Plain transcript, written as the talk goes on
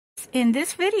In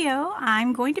this video,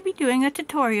 I'm going to be doing a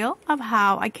tutorial of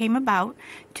how I came about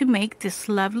to make this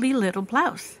lovely little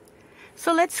blouse.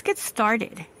 So let's get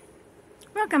started.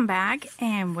 Welcome back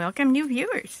and welcome new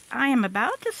viewers. I am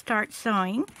about to start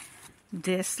sewing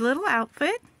this little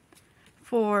outfit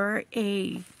for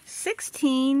a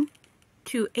 16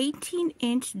 to 18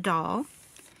 inch doll,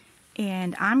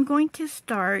 and I'm going to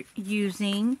start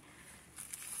using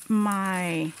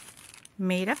my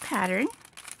made up pattern,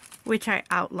 which I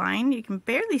outlined. You can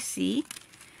barely see,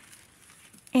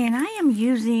 and I am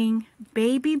using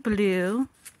baby blue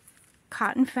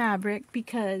cotton fabric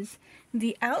because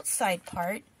the outside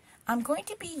part I'm going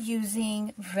to be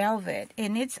using velvet,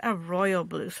 and it's a royal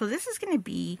blue. So this is going to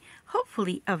be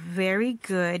hopefully a very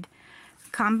good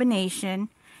combination,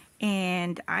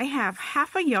 and I have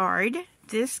half a yard.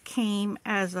 This came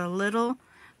as a little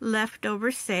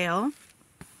leftover sale,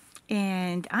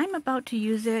 and I'm about to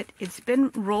use it. It's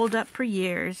been rolled up for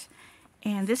years,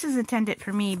 and this is intended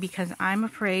for me because I'm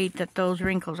afraid that those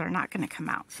wrinkles are not going to come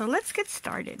out. So let's get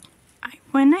started. I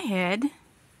went ahead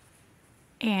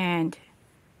and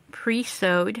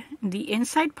pre-sewed the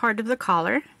inside part of the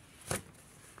collar.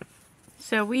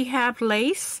 So we have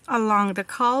lace along the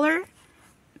collar,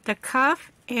 the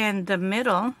cuff, and the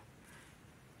middle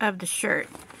of the shirt.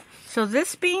 So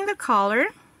this being the collar,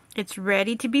 it's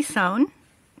ready to be sewn.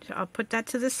 So I'll put that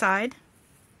to the side,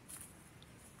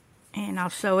 and I'll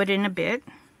sew it in a bit.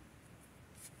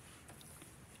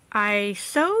 I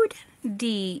sewed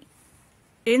the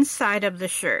inside of the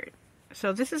shirt.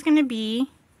 So this is going to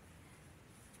be,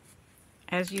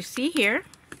 as you see here,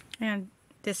 and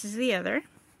this is the other.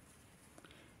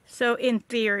 So in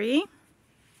theory,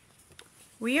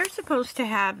 we are supposed to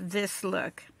have this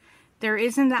look. There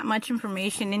isn't that much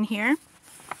information in here,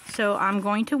 so I'm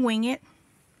going to wing it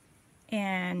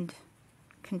and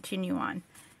continue on.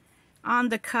 On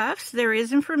the cuffs, there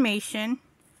is information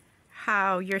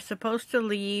how you're supposed to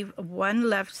leave one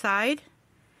left side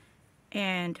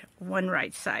and one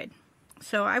right side.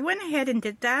 So I went ahead and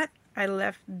did that. I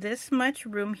left this much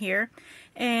room here,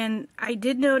 and I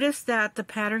did notice that the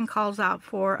pattern calls out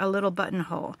for a little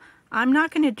buttonhole. I'm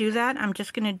not going to do that. I'm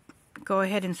just going to go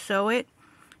ahead and sew it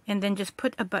and then just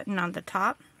put a button on the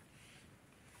top.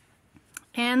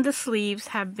 And the sleeves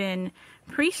have been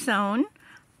pre-sewn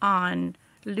on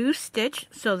loose stitch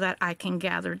so that I can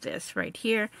gather this right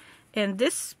here. And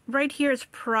this right here is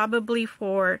probably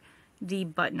for the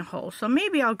buttonhole. So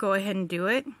maybe I'll go ahead and do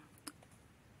it.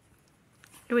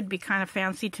 It would be kind of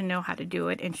fancy to know how to do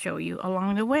it and show you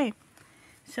along the way.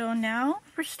 So now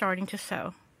we're starting to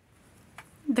sew.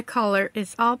 The collar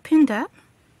is all pinned up,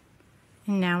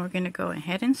 and now we're going to go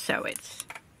ahead and sew it.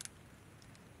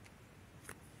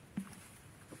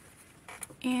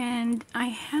 And I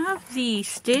have the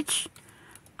stitch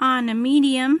on a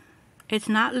medium. It's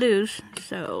not loose,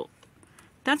 so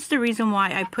that's the reason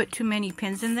why I put too many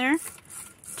pins in there,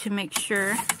 to make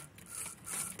sure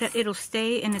that it'll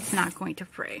stay and it's not going to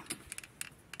fray.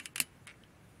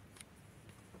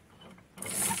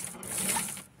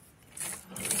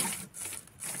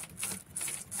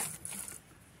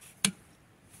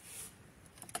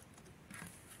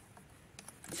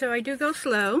 So I do go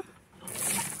slow,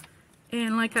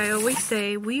 and like I always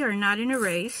say, we are not in a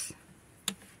race.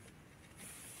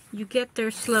 You get there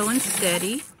slow and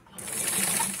steady.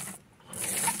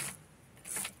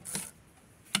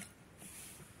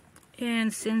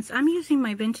 And since I'm using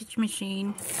my vintage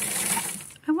machine,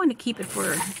 I want to keep it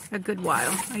for a good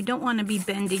while. I don't want to be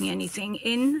bending anything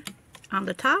in on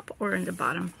the top or in the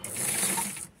bottom.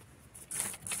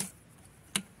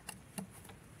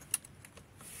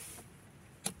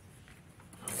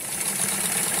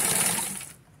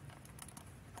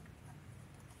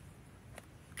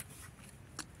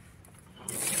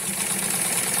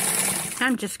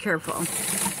 I'm just careful.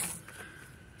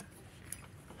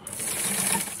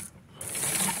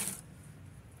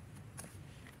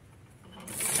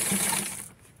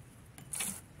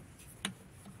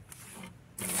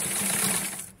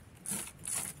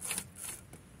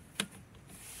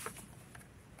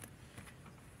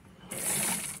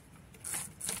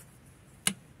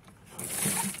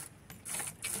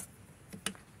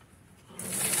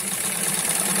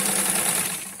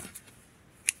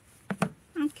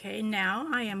 Okay, now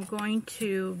I am going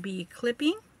to be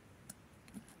clipping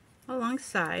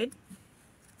alongside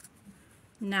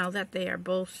now that they are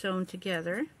both sewn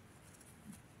together.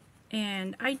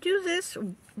 And I do this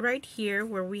right here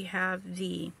where we have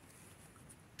the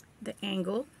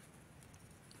angle,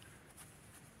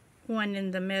 one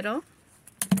in the middle,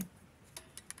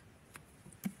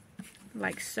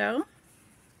 like so,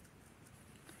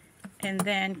 and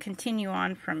then continue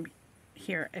on from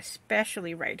here,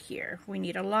 especially right here. We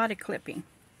need a lot of clipping.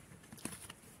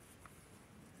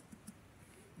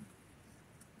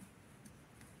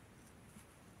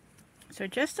 So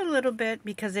just a little bit,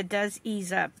 because it does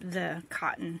ease up the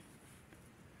cotton.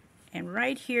 And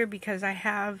right here, because I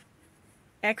have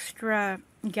extra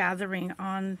gathering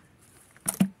on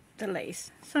the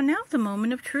lace. So now the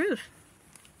moment of truth.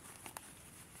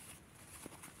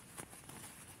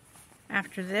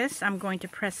 After this, I'm going to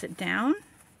press it down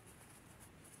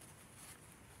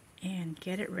and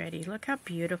get it ready. Look how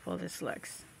beautiful this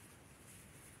looks.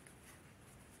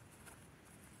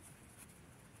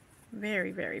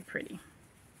 Very, very pretty.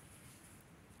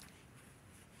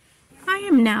 I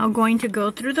am now going to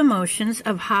go through the motions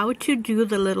of how to do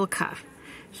the little cuff.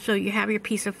 So you have your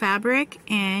piece of fabric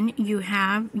and you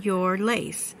have your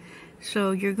lace.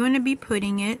 So you're going to be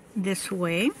putting it this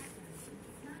way.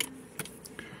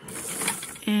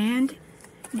 And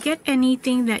get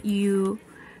anything that you,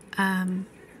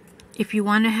 if you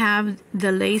want to have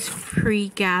the lace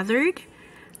pre-gathered,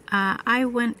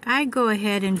 I go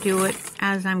ahead and do it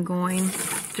as I'm going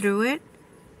through it.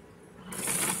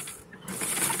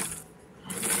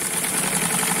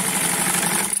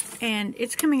 And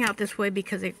it's coming out this way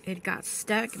because it got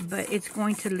stuck, but it's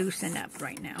going to loosen up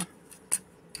right now.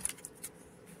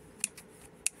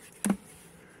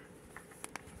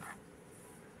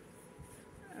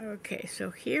 Okay, so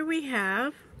here we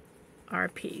have our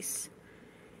piece.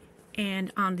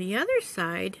 And on the other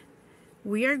side,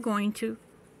 we are going to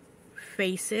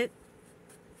face it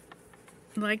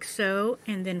like so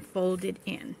and then fold it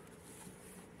in.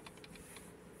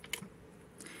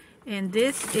 And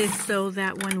this is so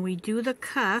that when we do the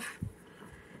cuff,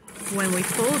 when we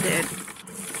fold it,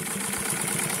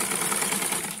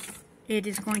 it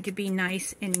is going to be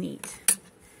nice and neat.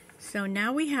 So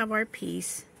now we have our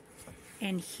piece,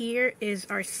 and here is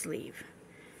our sleeve.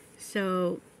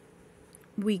 So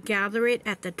we gather it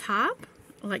at the top,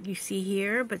 like you see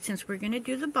here, but since we're going to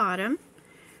do the bottom,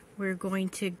 we're going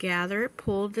to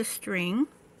pull the string,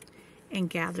 and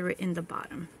gather it in the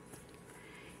bottom.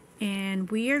 And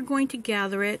we are going to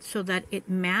gather it so that it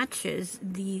matches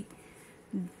the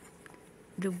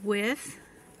width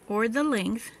or the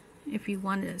length, if you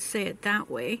want to say it that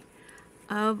way,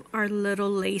 of our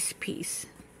little lace piece.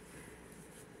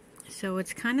 So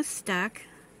it's kind of stuck,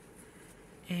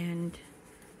 and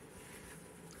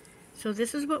so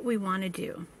this is what we want to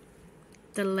do.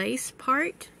 The lace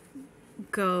part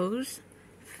goes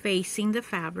facing the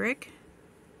fabric,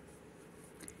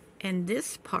 and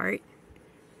this part,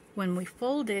 when we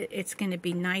fold it, it's going to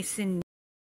be nice and neat.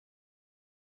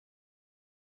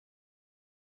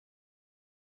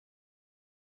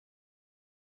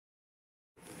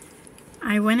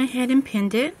 I went ahead and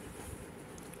pinned it.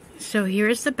 So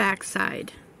here's the back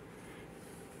side.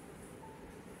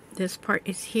 This part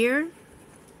is here.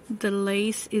 The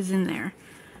lace is in there.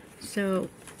 So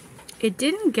it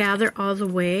didn't gather all the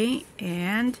way,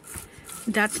 and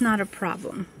that's not a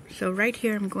problem. So right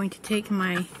here, I'm going to take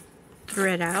my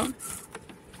thread out,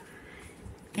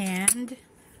 and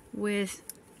with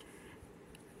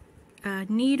a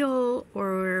needle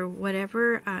or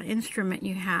whatever instrument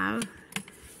you have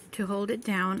to hold it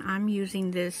down, I'm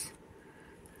using this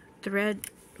thread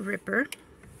ripper.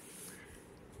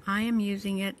 I am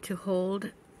using it to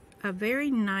hold a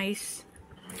very nice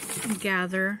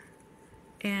gather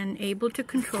and able to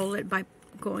control it by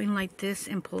going like this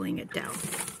and pulling it down.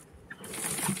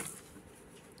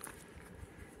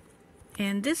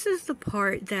 And this is the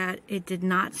part that it did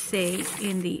not say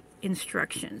in the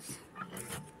instructions.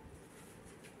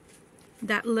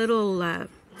 That little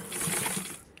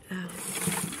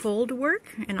fold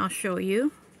work, and I'll show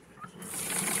you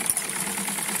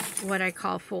what I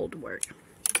call fold work.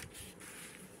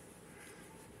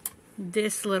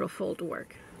 This little fold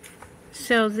work.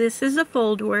 So this is a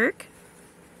fold work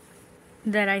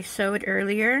that I sewed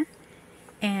earlier,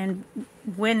 and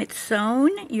when it's sewn,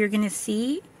 you're going to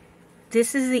see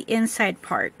this is the inside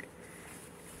part.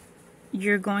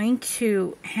 You're going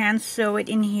to hand sew it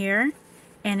in here,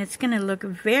 and it's going to look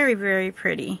very, very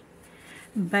pretty.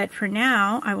 But for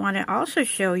now, I want to also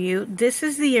show you, this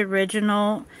is the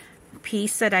original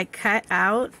piece that I cut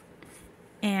out,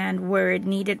 and where it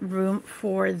needed room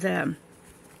for the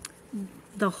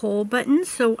hole button.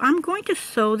 So I'm going to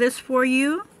sew this for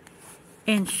you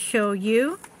and show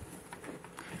you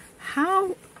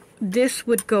how this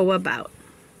would go about.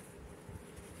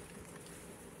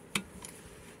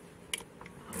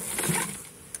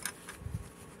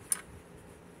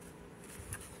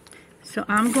 So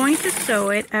I'm going to sew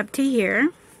it up to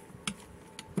here.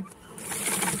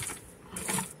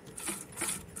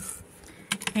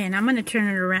 And I'm going to turn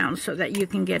it around so that you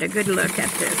can get a good look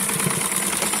at this.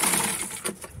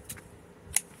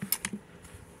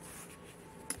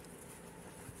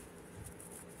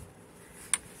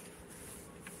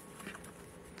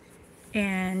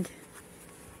 And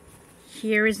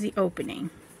here is the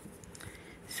opening.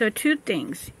 So two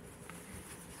things.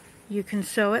 You can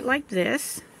sew it like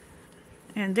this.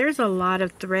 And there's a lot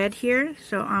of thread here,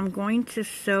 so I'm going to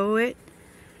sew it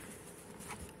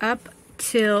up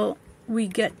till we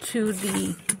get to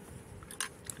the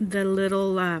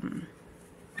little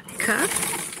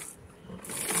cuff.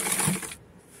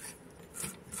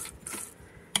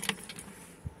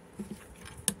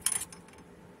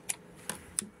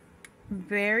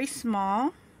 Very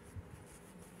small.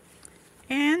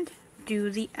 And do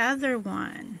the other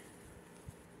one.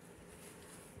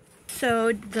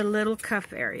 Sewed the little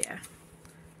cuff area.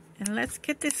 And let's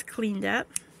get this cleaned up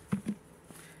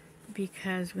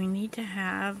because we need to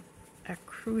have a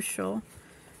crucial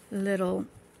little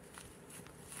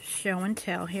show and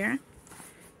tell here.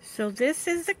 So this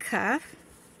is the cuff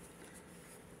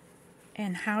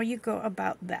and how you go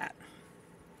about that.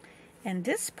 And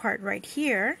this part right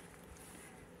here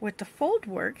with the fold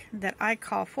work that I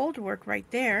call fold work right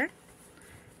there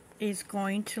is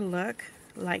going to look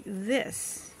like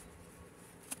this.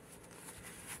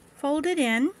 Fold it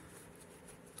in.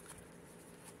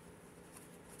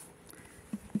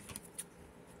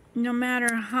 No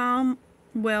matter how,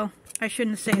 well, I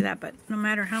shouldn't say that, but no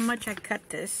matter how much I cut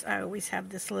this, I always have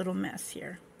this little mess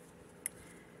here.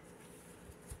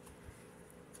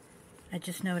 I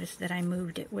just noticed that I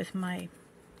moved it with my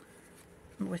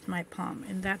palm,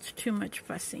 and that's too much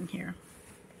fussing here.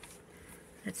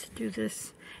 Let's do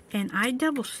this, and I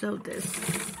double sewed this.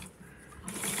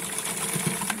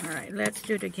 Alright, let's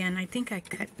do it again. I think I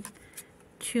cut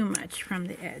too much from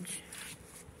the edge.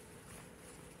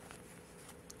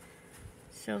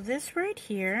 So this right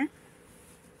here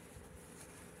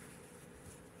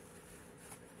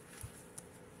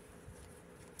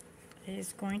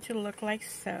is going to look like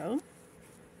so.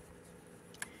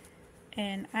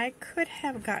 And I could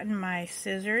have gotten my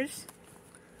scissors,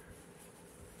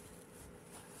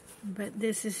 but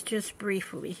this is just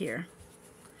briefly here.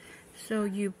 So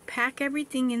you pack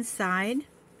everything inside,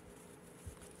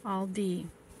 from the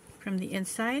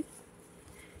inside,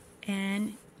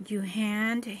 and you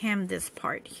hand hem this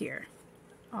part here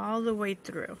all the way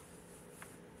through.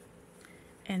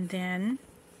 And then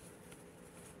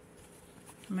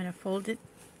I'm going to fold it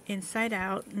inside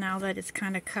out now that it's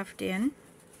kind of cuffed in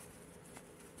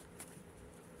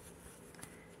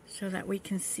so that we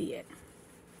can see it.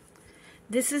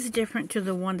 This is different to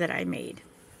the one that I made.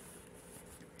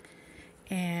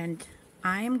 And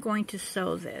I am going to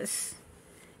sew this,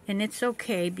 and it's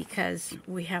okay because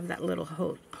we have that little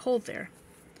hole there.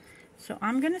 So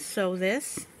I'm going to sew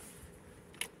this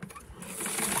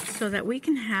so that we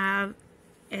can have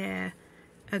a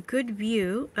good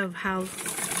view of how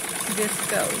this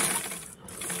goes.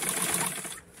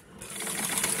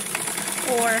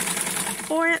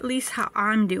 Or at least how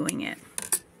I'm doing it.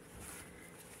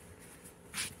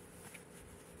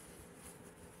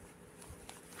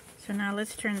 So now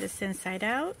let's turn this inside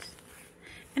out.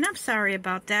 And I'm sorry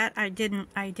about that. I didn't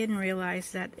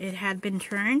realize that it had been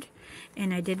turned,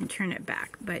 and I didn't turn it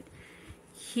back. But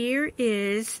here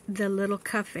is the little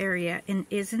cuff area, and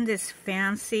isn't this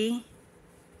fancy?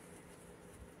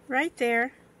 Right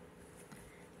there.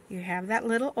 You have that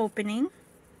little opening.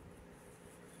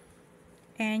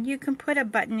 And you can put a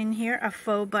button in here, a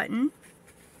faux button,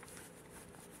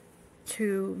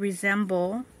 to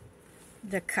resemble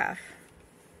the cuff.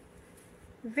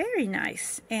 Very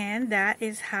nice. And that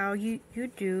is how you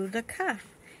do the cuff.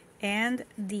 And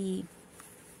the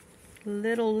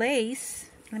little lace,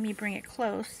 let me bring it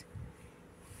close,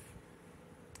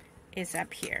 is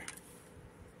up here.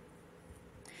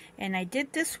 And I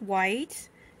did this white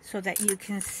so that you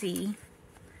can see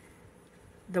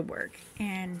the work.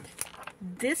 And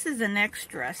this is an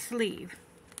extra sleeve.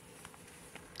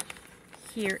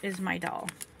 Here is my doll.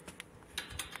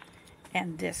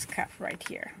 And this cuff right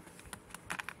here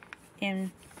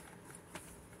in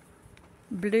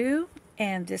blue,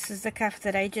 and this is the cuff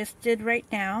that I just did right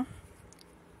now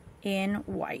in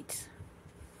white.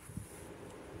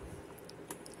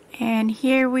 And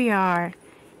here we are.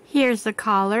 Here's the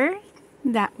collar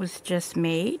that was just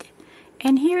made,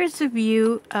 and here is a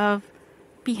view of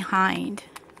behind.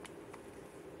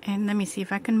 And let me see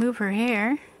if I can move her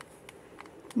hair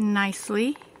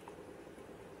nicely.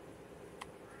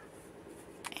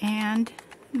 And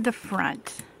the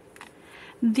front.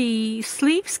 The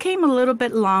sleeves came a little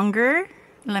bit longer.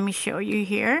 Let me show you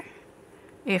here.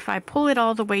 If I pull it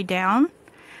all the way down,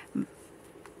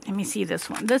 let me see this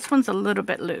one. This one's a little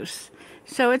bit loose.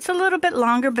 So it's a little bit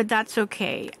longer, but that's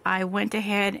okay. I went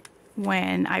ahead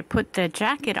when I put the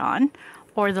jacket on,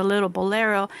 or the little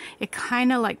bolero, it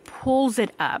kind of like pulls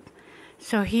it up.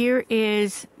 So here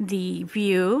is the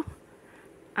view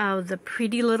of the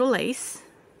pretty little lace.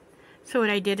 So what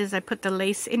I did is I put the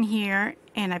lace in here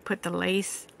and I put the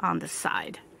lace on the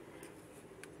side.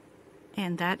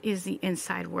 And that is the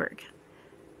inside work.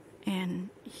 And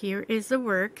here is the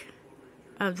work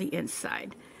of the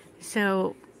inside.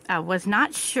 So I was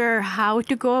not sure how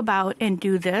to go about and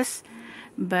do this,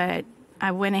 but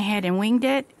I went ahead and winged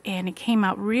it, and it came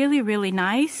out really, really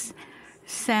nice,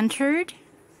 centered,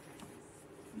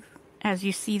 as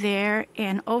you see there,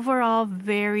 and overall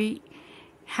very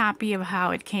happy of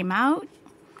how it came out,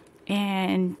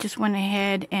 and just went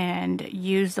ahead and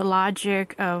used the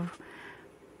logic of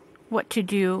what to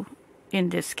do in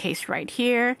this case right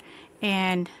here,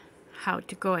 and how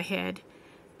to go ahead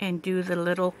and do the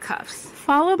little cuffs.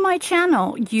 Follow my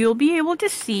channel. You'll be able to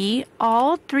see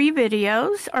all 3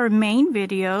 videos, or main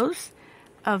videos,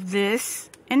 of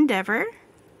this endeavor,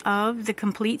 of the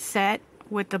complete set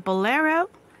with the bolero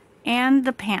and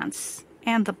the pants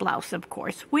and the blouse, of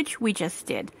course, which we just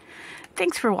did.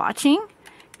 Thanks for watching,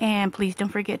 and please don't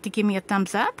forget to give me a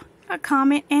thumbs up, a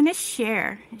comment, and a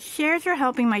share. Shares are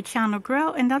helping my channel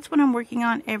grow, and that's what I'm working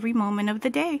on every moment of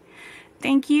the day.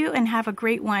 Thank you, and have a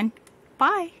great one.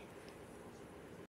 Bye.